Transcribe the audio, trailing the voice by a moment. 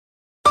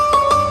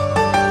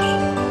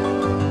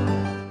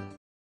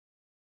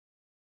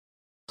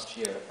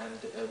year,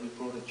 and we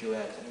brought a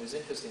duet, and it was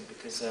interesting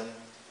because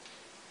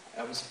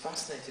I was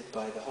fascinated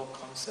by the whole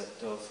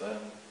concept of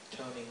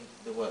toning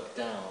the work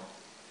down,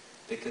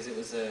 because it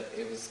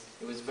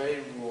was very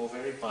raw,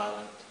 very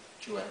violent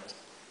duet.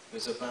 It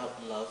was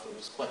about love. It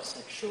was quite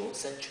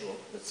sensual,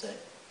 let's say.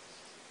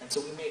 And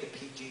so we made a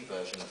PG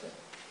version of it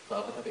for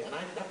Abu Dhabi, and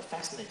that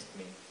fascinated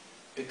me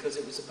because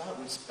it was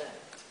about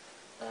respect.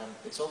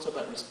 It's also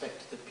about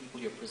respect to the people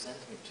you're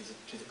presenting it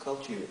to the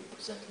culture you're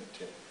presenting it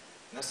to.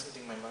 And that's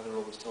something my mother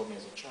always told me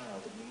as a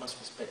child, that you must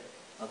respect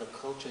other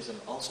cultures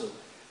and also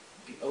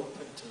be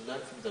open to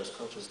learn from those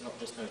cultures, not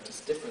just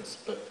notice difference,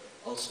 but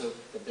also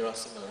that there are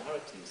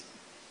similarities.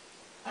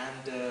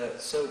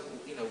 And so,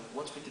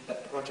 once we did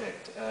that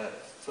project,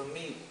 for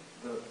me,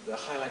 the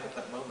highlight of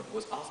that moment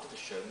was after the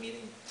show,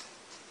 meeting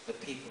the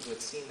people who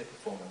had seen the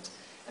performance.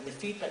 And the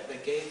feedback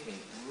they gave me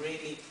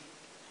really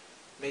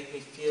made me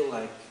feel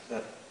like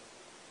that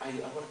I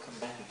want to come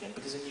back again.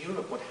 Because in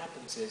Europe, what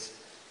happens is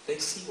they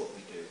see what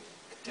we do,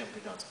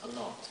 contemporary dance, a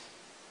lot.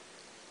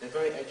 They're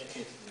very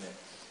educated in it.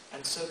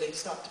 And so they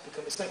start to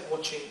become, it's like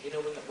watching,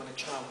 when a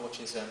child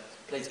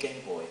plays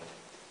Game Boy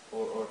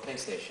or a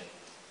PlayStation,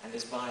 and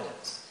there's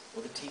violence,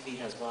 or the TV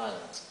has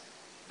violence.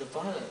 The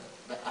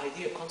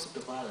concept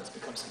of violence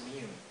becomes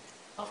immune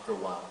after a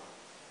while.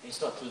 And you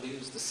start to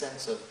lose the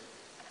sense of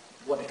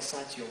what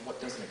excites you and what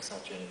doesn't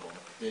excite you anymore,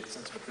 the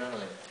sense of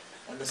adrenaline.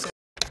 And the